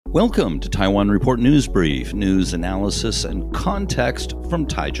Welcome to Taiwan Report News Brief, news analysis and context from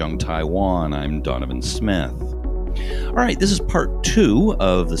Taichung, Taiwan. I'm Donovan Smith. All right, this is part 2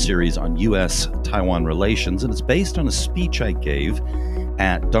 of the series on U.S.-Taiwan relations, and it's based on a speech I gave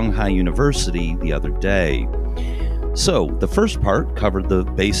at Donghai University the other day. So, the first part covered the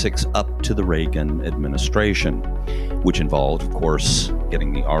basics up to the Reagan administration, which involved, of course,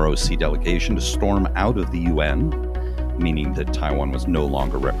 getting the ROC delegation to storm out of the UN, meaning that Taiwan was no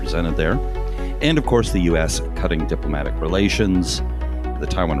longer represented there, and of course the U.S. cutting diplomatic relations, the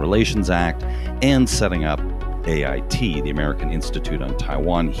Taiwan Relations Act, and setting up AIT, the American Institute on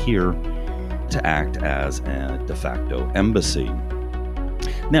Taiwan, here to act as a de facto embassy.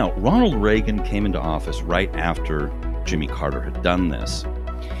 Now, Ronald Reagan came into office right after Jimmy Carter had done this,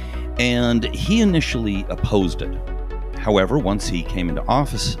 and he initially opposed it. However, once he came into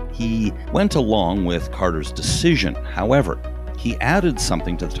office, he went along with Carter's decision. However, he added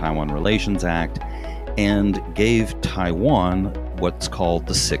something to the Taiwan Relations Act and gave Taiwan what's called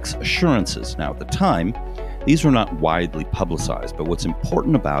the 6 assurances. Now, at the time, these were not widely publicized, but what's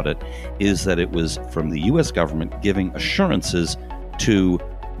important about it is that it was from the U.S. government giving assurances to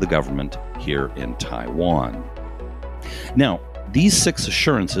the government here in Taiwan. Now, these 6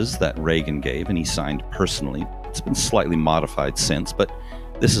 assurances that Reagan gave, and he signed personally, it's been slightly modified since, but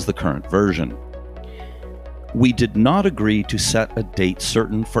this is the current version. We did not agree to set a date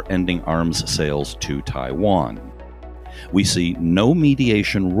certain for ending arms sales to Taiwan. We see no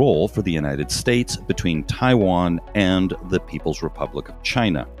mediation role for the United States between Taiwan and the People's Republic of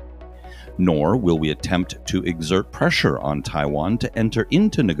China. Nor will we attempt to exert pressure on Taiwan to enter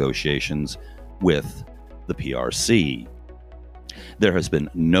into negotiations with the PRC. There has been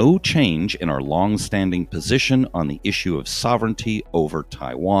no change in our long-standing position on the issue of sovereignty over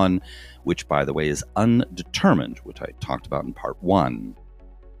Taiwan, which, by the way, is undetermined, which I talked about in part 1.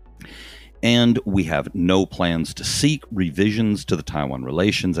 And we have no plans to seek revisions to the Taiwan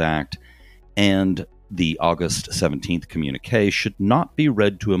Relations Act, and the August 17th communique should not be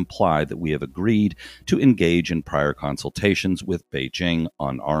read to imply that we have agreed to engage in prior consultations with Beijing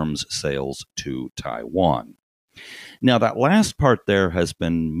on arms sales to Taiwan. Now, that last part there has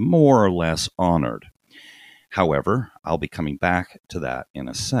been more or less honored. However, I'll be coming back to that in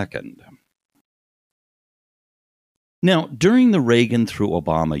a second. Now, during the Reagan through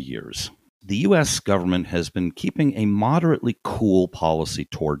Obama years, the U.S. government has been keeping a moderately cool policy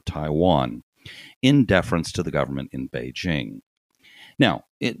toward Taiwan, in deference to the government in Beijing. Now,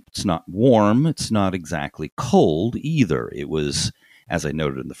 it's not warm, it's not exactly cold either. It was, as I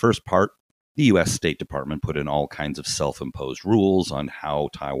noted in the first part, the U.S. State Department put in all kinds of self-imposed rules on how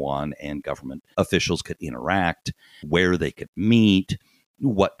Taiwan and government officials could interact, where they could meet,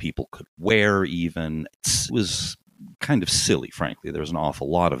 what people could wear even. It was kind of silly, frankly. There was an awful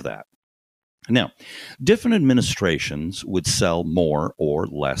lot of that. Now, different administrations would sell more or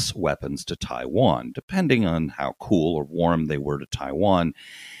less weapons to Taiwan, depending on how cool or warm they were to Taiwan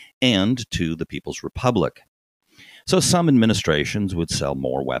and to the People's Republic. So some administrations would sell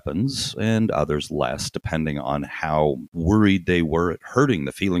more weapons and others less, depending on how worried they were at hurting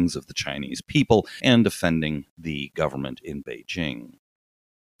the feelings of the Chinese people and offending the government in Beijing.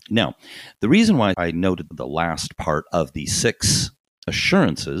 Now, the reason why I noted the last part of the 6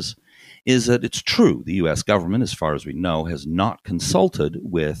 assurances is that it's true. The U.S. government, as far as we know, has not consulted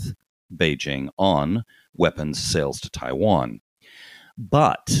with Beijing on weapons sales to Taiwan.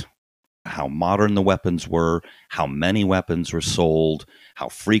 But how modern the weapons were, how many weapons were sold, how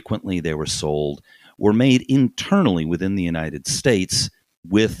frequently they were sold, were made internally within the United States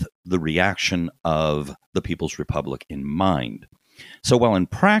with the reaction of the People's Republic in mind. So while in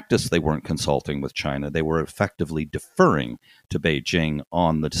practice they weren't consulting with China, they were effectively deferring to Beijing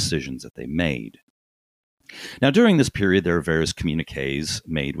on the decisions that they made. Now, during this period, there are various communiques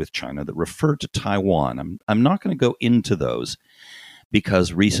made with China that refer to Taiwan. I'm not going to go into those,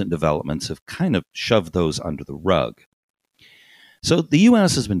 because recent developments have kind of shoved those under the rug. So the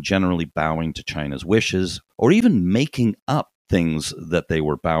U.S. has been generally bowing to China's wishes, or even making up things that they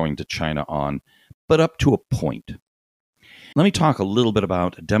were bowing to China on, but up to a point. Let me talk a little bit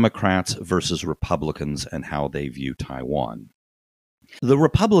about Democrats versus Republicans and how they view Taiwan. The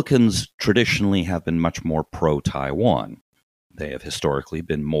Republicans traditionally have been much more pro-Taiwan. They have historically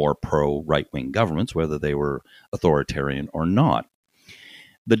been more pro-right-wing governments, whether they were authoritarian or not.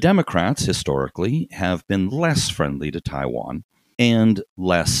 The Democrats, historically, have been less friendly to Taiwan and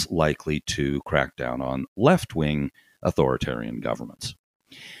less likely to crack down on left-wing authoritarian governments.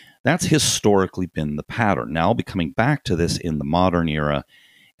 That's historically been the pattern. Now I'll be coming back to this in the modern era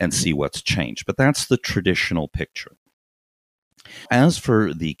and see what's changed, but that's the traditional picture. As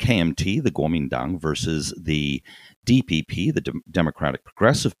for the KMT, the Kuomintang, versus the DPP, the Democratic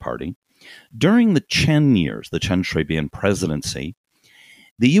Progressive Party, during the Chen years, the Chen Shui-bian presidency,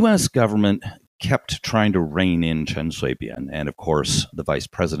 the U.S. government kept trying to rein in Chen Shui-bian and, of course, the vice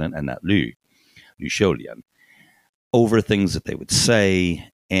president, Annette Lu Xiulian, over things that they would say.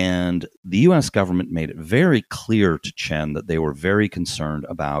 And the U.S. government made it very clear to Chen that they were very concerned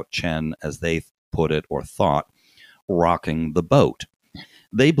about Chen, as they put it or thought, rocking the boat.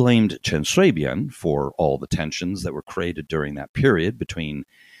 They blamed Chen Shui-bian for all the tensions that were created during that period between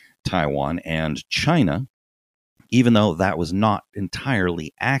Taiwan and China, even though that was not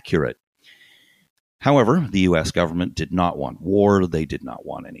entirely accurate. However, the U.S. government did not want war, they did not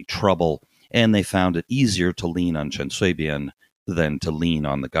want any trouble, and they found it easier to lean on Chen Shui-bian than to lean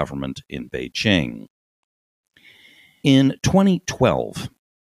on the government in Beijing. In 2012,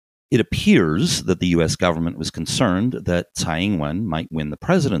 it appears that the U.S. government was concerned that Tsai Ing-wen might win the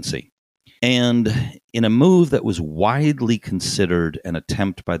presidency. And in a move that was widely considered an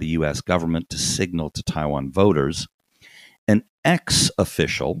attempt by the U.S. government to signal to Taiwan voters, an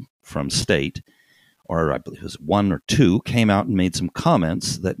ex-official from state, or I believe it was one or two, came out and made some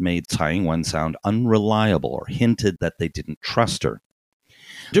comments that made Tsai Ing-wen sound unreliable or hinted that they didn't trust her.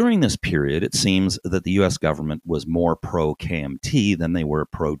 During this period, it seems that the U.S. government was more pro-KMT than they were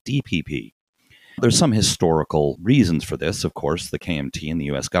pro-DPP. There's some historical reasons for this. Of course, the KMT and the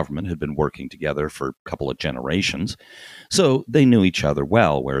U.S. government had been working together for a couple of generations, so they knew each other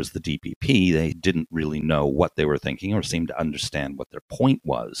well, whereas the DPP, they didn't really know what they were thinking or seemed to understand what their point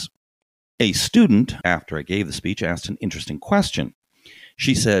was. A student, after I gave the speech, asked an interesting question.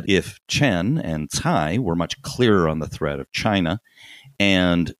 She said if Chen and Tsai were much clearer on the threat of China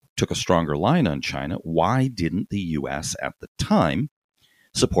and took a stronger line on China, why didn't the U.S. at the time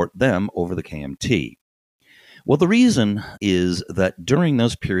support them over the KMT? Well, the reason is that during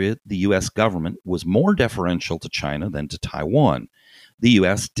those periods, the U.S. government was more deferential to China than to Taiwan. The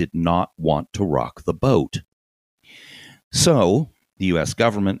U.S. did not want to rock the boat. So the U.S.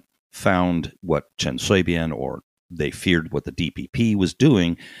 government found what Chen Shui-bian, or they feared what the DPP was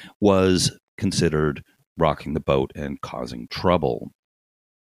doing, was considered rocking the boat and causing trouble.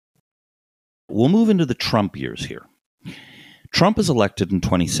 We'll move into the Trump years here. Trump is elected in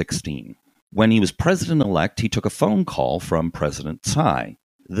 2016. When he was president-elect, he took a phone call from President Tsai.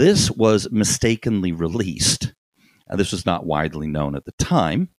 This was mistakenly released. This was not widely known at the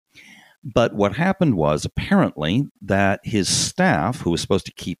time. But what happened was, apparently, that his staff, who was supposed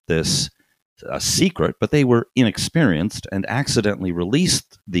to keep this a secret, but they were inexperienced and accidentally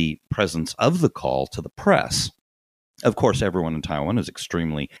released the presence of the call to the press. Of course, everyone in Taiwan is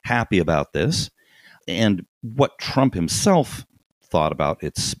extremely happy about this. And what Trump himself thought about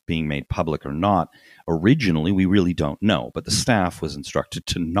its being made public or not, originally, we really don't know. But the staff was instructed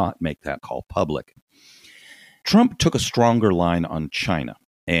to not make that call public. Trump took a stronger line on China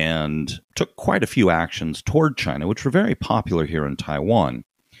and took quite a few actions toward China, which were very popular here in Taiwan.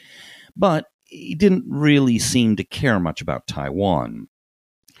 But he didn't really seem to care much about Taiwan.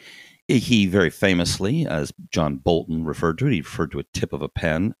 He very famously, as John Bolton referred to it, he referred to a tip of a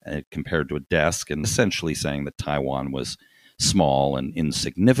pen compared to a desk, and essentially saying that Taiwan was small and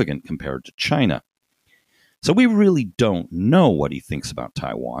insignificant compared to China. So we really don't know what he thinks about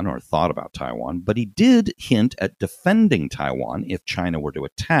Taiwan or thought about Taiwan, but he did hint at defending Taiwan if China were to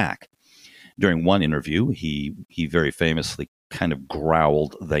attack. During one interview, he very famously kind of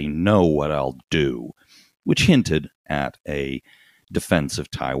growled, "They know what I'll do," which hinted at a defense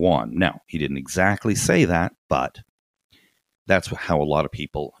of Taiwan. Now, he didn't exactly say that, but that's how a lot of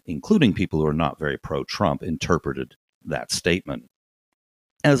people, including people who are not very pro-Trump, interpreted that statement.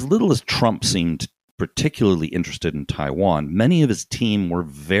 As little as Trump seemed particularly interested in Taiwan, many of his team were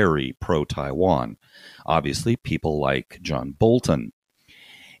very pro-Taiwan. Obviously, people like John Bolton.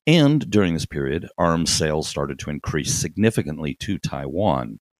 And during this period, arms sales started to increase significantly to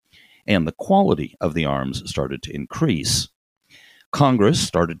Taiwan, and the quality of the arms started to increase. Congress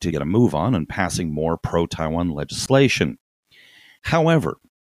started to get a move on and passing more pro-Taiwan legislation. However,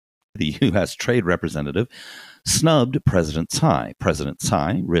 the U.S. Trade Representative snubbed President Tsai. President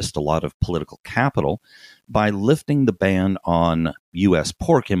Tsai risked a lot of political capital by lifting the ban on U.S.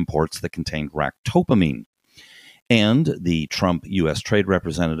 pork imports that contained ractopamine. And the Trump U.S. Trade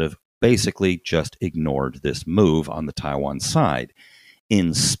Representative basically just ignored this move on the Taiwan side,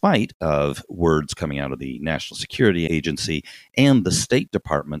 in spite of words coming out of the National Security Agency and the State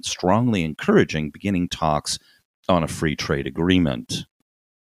Department strongly encouraging beginning talks on a free trade agreement.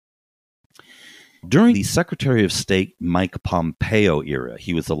 During the Secretary of State Mike Pompeo era,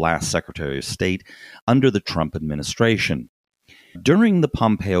 he was the last Secretary of State under the Trump administration. During the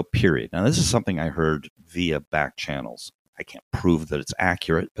Pompeo period, now this is something I heard via back channels. I can't prove that it's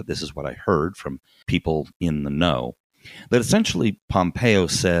accurate, but this is what I heard from people in the know. That essentially Pompeo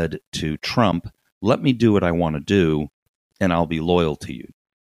said to Trump, let me do what I want to do, and I'll be loyal to you.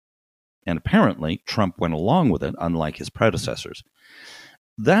 And apparently, Trump went along with it, unlike his predecessors.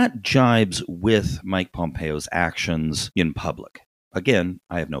 That jibes with Mike Pompeo's actions in public. Again,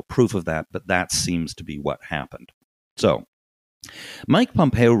 I have no proof of that, but that seems to be what happened. So, Mike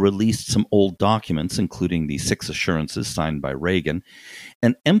Pompeo released some old documents, including the 6 assurances signed by Reagan,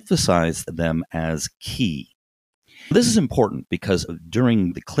 and emphasized them as key. This is important because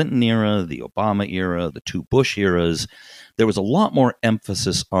during the Clinton era, the Obama era, the 2 Bush eras, there was a lot more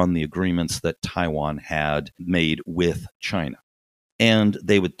emphasis on the agreements that Taiwan had made with China. And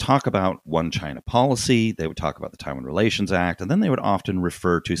they would talk about one China policy, they would talk about the Taiwan Relations Act, and then they would often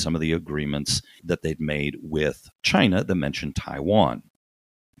refer to some of the agreements that they'd made with China that mentioned Taiwan.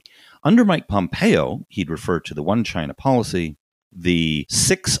 Under Mike Pompeo, he'd refer to the one China policy, the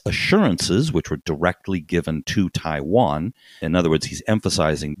 6 assurances, which were directly given to Taiwan. In other words, he's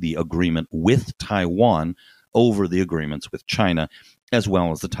emphasizing the agreement with Taiwan over the agreements with China, as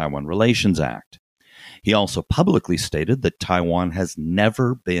well as the Taiwan Relations Act. He also publicly stated that Taiwan has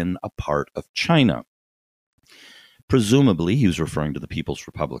never been a part of China. Presumably, he was referring to the People's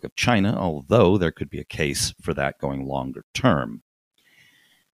Republic of China, although there could be a case for that going longer term.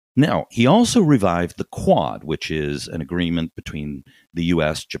 Now, he also revived the Quad, which is an agreement between the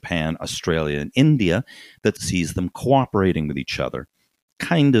U.S., Japan, Australia, and India that sees them cooperating with each other,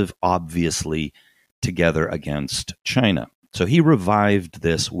 kind of obviously together against China. So he revived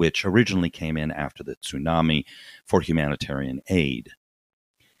this, which originally came in after the tsunami, for humanitarian aid.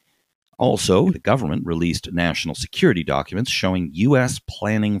 Also, the government released national security documents showing U.S.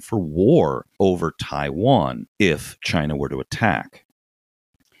 planning for war over Taiwan if China were to attack.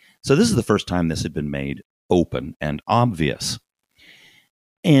 So this is the first time this had been made open and obvious.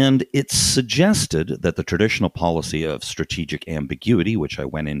 And it's suggested that the traditional policy of strategic ambiguity, which I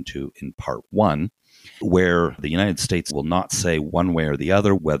went into in part 1, where the United States will not say one way or the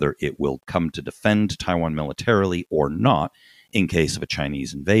other whether it will come to defend Taiwan militarily or not in case of a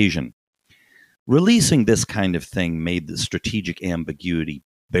Chinese invasion. Releasing this kind of thing made the strategic ambiguity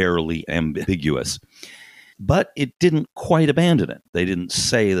barely ambiguous. But it didn't quite abandon it. They didn't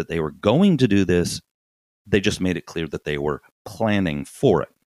say that they were going to do this. They just made it clear that they were planning for it.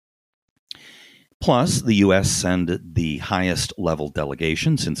 Plus, the U.S. sent the highest level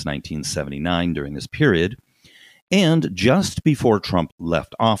delegation since 1979 during this period. And just before Trump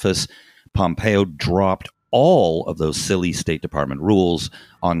left office, Pompeo dropped all of those silly State Department rules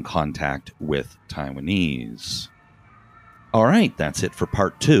on contact with Taiwanese. All right, that's it for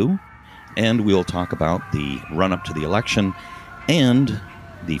part 2. And we'll talk about the run-up to the election and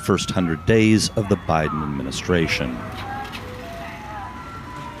the first 100 days of the Biden administration.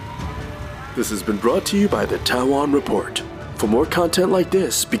 This has been brought to you by the Taiwan Report. For more content like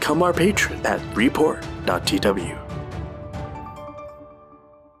this, become our patron at report.tw.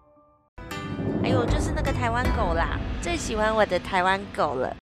 哎呦，就是那个台湾狗啦，最喜欢我的台湾狗了。